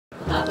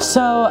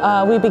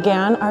So we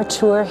began our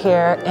tour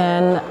here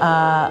in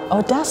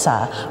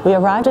Odessa. We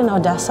arrived in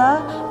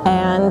Odessa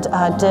and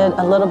did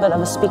a little bit of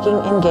a speaking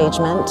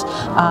engagement,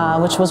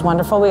 which was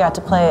wonderful. We got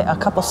to play a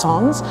couple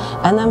songs,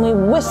 and then we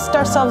whisked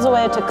ourselves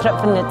away to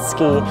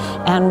Kropyvnytsky.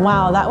 And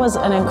wow, that was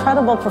an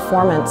incredible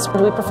performance.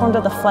 We performed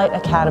at the Flight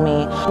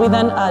Academy. We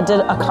then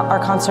did our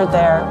concert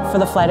there for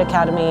the Flight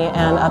Academy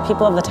and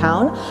people of the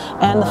town.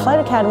 And the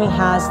Flight Academy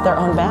has their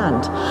own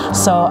band.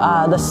 So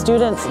the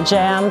students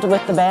jammed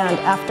with the band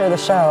after the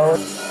show.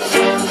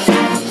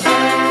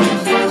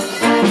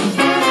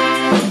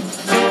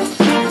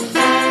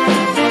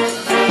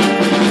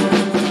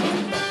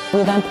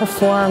 We then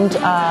performed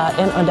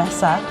in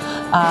Odessa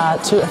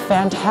to a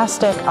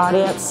fantastic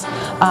audience.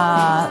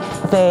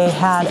 They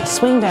had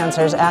swing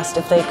dancers asked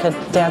if they could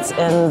dance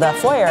in the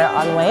foyer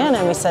on the way in,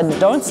 and we said,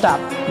 don't stop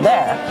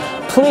there.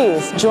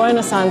 Please join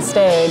us on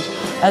stage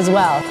as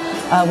well.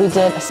 We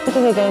did a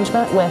speaking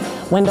engagement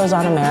with Windows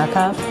on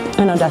America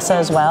in Odessa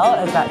as well,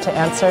 and got to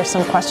answer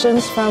some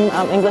questions from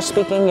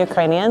English-speaking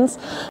Ukrainians.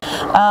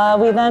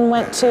 We then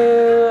went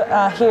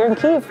to here in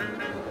Kyiv,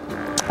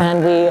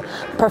 and we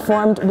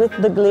performed with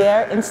the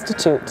Glier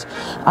Institute.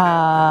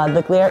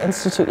 The Glier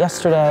Institute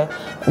yesterday,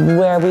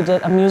 where we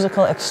did a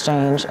musical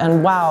exchange,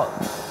 and wow,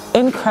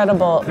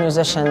 incredible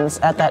musicians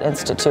at that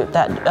institute.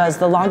 That is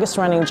the longest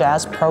running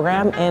jazz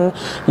program in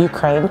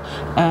Ukraine,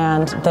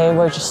 and they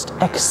were just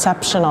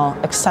exceptional,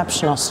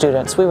 exceptional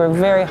students. We were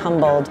very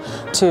humbled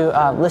to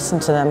listen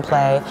to them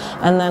play,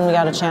 and then we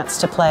got a chance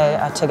to play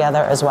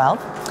together as well.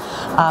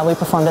 We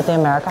performed at the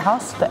America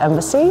House, the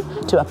embassy,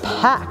 to a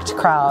packed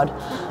crowd.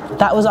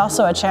 That was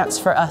also a chance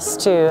for us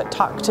to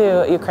talk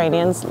to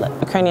Ukrainians.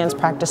 Ukrainians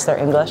practice their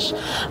English,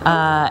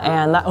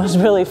 and that was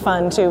really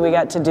fun too. We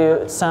got to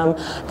do some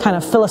kind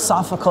of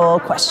philosophical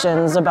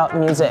questions about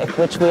music,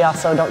 which we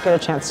also don't get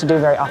a chance to do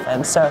very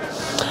often. So,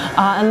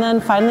 and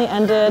then finally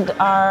ended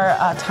our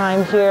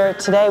time here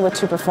today with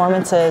two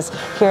performances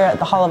here at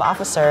the Hall of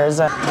Officers.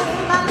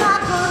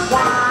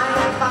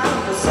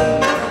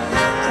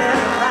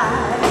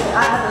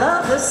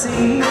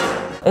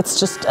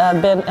 It's just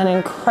been an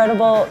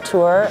incredible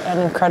tour, an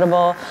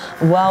incredible,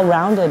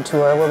 well-rounded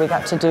tour where we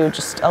got to do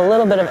just a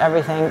little bit of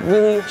everything,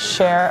 really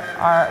share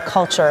our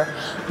culture,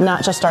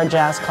 not just our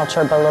jazz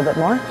culture, but a little bit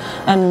more,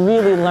 and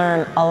really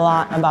learn a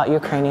lot about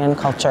Ukrainian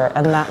culture.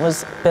 And that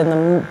was been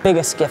the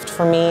biggest gift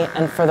for me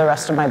and for the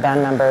rest of my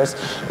band members,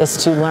 is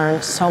to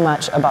learn so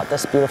much about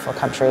this beautiful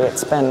country.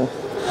 It's been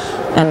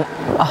an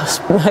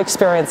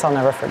experience I'll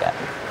never forget.